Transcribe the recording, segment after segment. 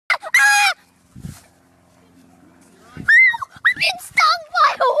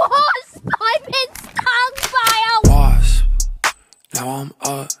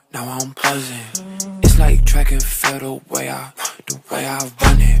now I'm buzzing. It's like track and field the way I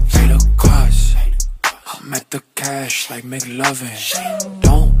run it. Pay the cost. I'm at the cash like McLovin.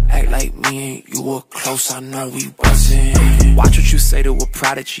 Don't act like me and you were close, I know we wasn't. Watch what you say to a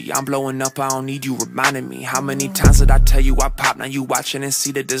prodigy. I'm blowing up, I don't need you reminding me. How many times did I tell you I pop? Now you watching and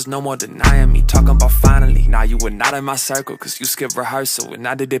see that there's no more denying me. Talking about finally, now you were not in my circle, cause you skipped rehearsal and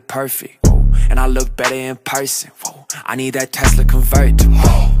I did it perfect. Whoa. And I look better in person. Whoa. I need that Tesla convert.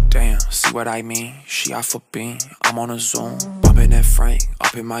 Whoa. Damn, see what I mean? She off a beam, I'm on a Zoom. Bumping that Frank,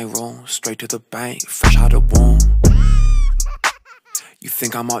 up in my room. Straight to the bank, fresh out the womb. You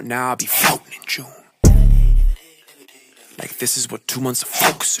think I'm out now, I'll be floating in June. Like this is what 2 months of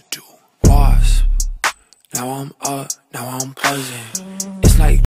focus would do. Wasp, now I'm up, now I'm buzzing. It's like